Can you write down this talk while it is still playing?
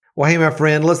Well, hey, my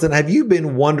friend, listen, have you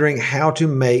been wondering how to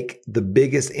make the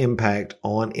biggest impact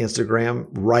on Instagram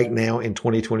right now in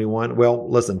 2021?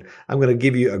 Well, listen, I'm going to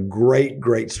give you a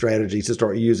great strategy to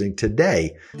start using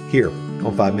today here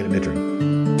on 5 Minute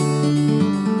Mentoring.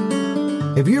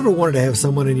 Have you ever wanted to have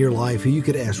someone in your life who you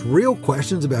could ask real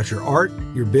questions about your art,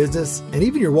 your business, and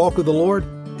even your walk with the Lord?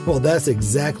 Well, that's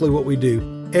exactly what we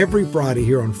do every Friday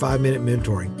here on 5 Minute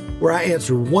Mentoring, where I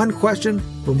answer one question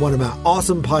from one of my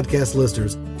awesome podcast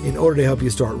listeners in order to help you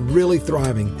start really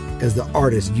thriving as the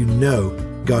artist you know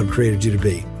God created you to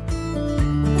be.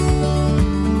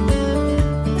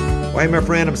 Well, hey, my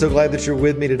friend, I'm so glad that you're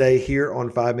with me today here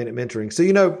on 5 Minute Mentoring.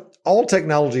 So, all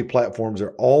technology platforms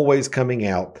are always coming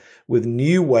out with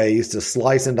new ways to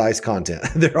slice and dice content.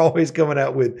 They're always coming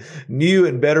out with new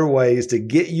and better ways to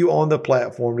get you on the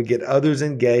platform, to get others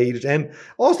engaged, and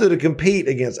also to compete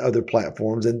against other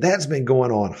platforms. And that's been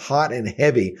going on hot and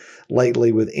heavy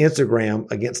lately with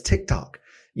Instagram against TikTok.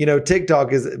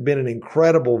 TikTok has been an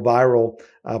incredible viral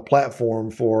platform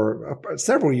for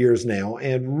several years now,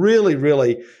 and really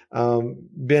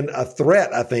been a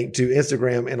threat, I think, to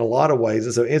Instagram in a lot of ways.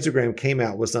 And so Instagram came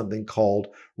out with something called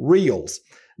Reels.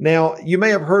 Now, you may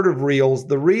have heard of Reels.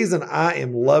 The reason I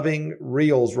am loving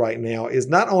Reels right now is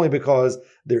not only because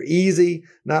they're easy,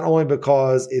 not only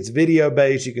because it's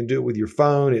video-based, you can do it with your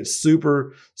phone. It's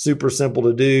super simple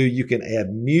to do. You can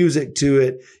add music to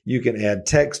it. You can add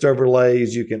text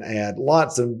overlays. You can add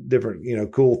lots of different,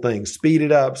 cool things. Speed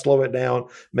it up, slow it down,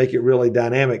 make it really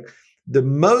dynamic. The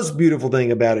most beautiful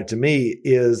thing about it to me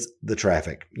is the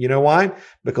traffic. You know why?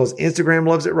 Because Instagram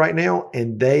loves it right now,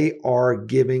 and they are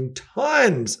giving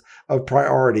tons of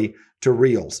priority to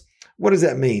Reels. What does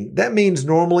that mean? That means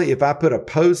normally if I put a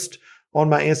post on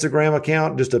my Instagram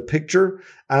account, just a picture,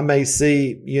 I may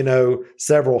see,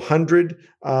 several hundred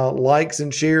likes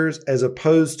and shares, as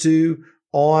opposed to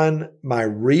on my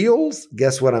Reels.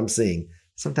 Guess what I'm seeing?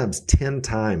 Sometimes 10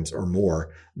 times or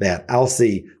more that. I'll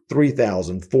see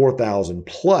 3,000, 4,000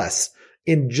 plus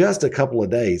in just a couple of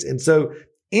days. And so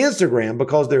Instagram,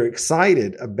 because they're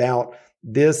excited about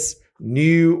this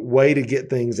new way to get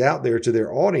things out there to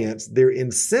their audience, they're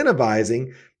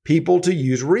incentivizing people to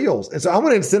use Reels. And so I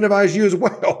want to incentivize you as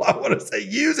well. I want to say,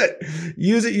 use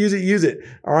it.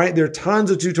 All right. There are tons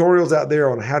of tutorials out there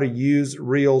on how to use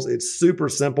Reels. It's super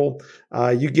simple.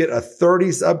 You get up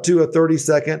to a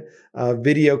 30-second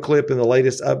video clip in the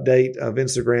latest update of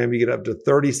Instagram. You get up to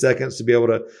 30 seconds to be able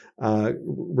to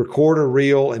record a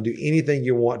reel and do anything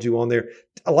you want to on there.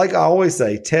 Like I always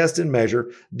say, test and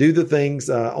measure, do the things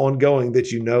ongoing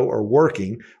that you know are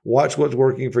working, watch what's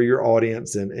working for your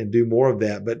audience and do more of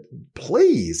that. But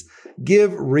please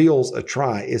give Reels a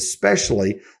try,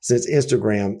 especially since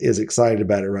Instagram is excited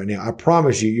about it right now. I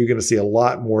promise you, you're going to see a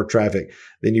lot more traffic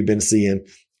than you've been seeing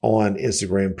on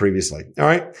Instagram previously. All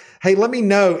right. Hey, let me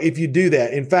know if you do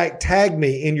that. In fact, tag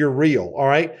me in your reel. All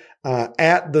right.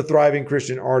 At the Thriving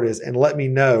Christian Artist, and let me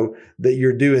know that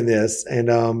you're doing this. And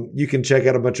you can check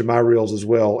out a bunch of my reels as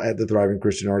well at the Thriving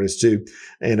Christian Artist too.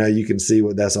 And you can see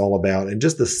what that's all about and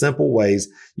just the simple ways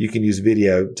you can use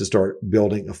video to start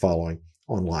building a following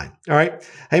online. All right.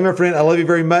 Hey, my friend, I love you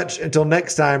very much. Until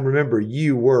next time, remember,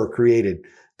 you were created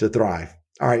to thrive.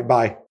 All right. Bye.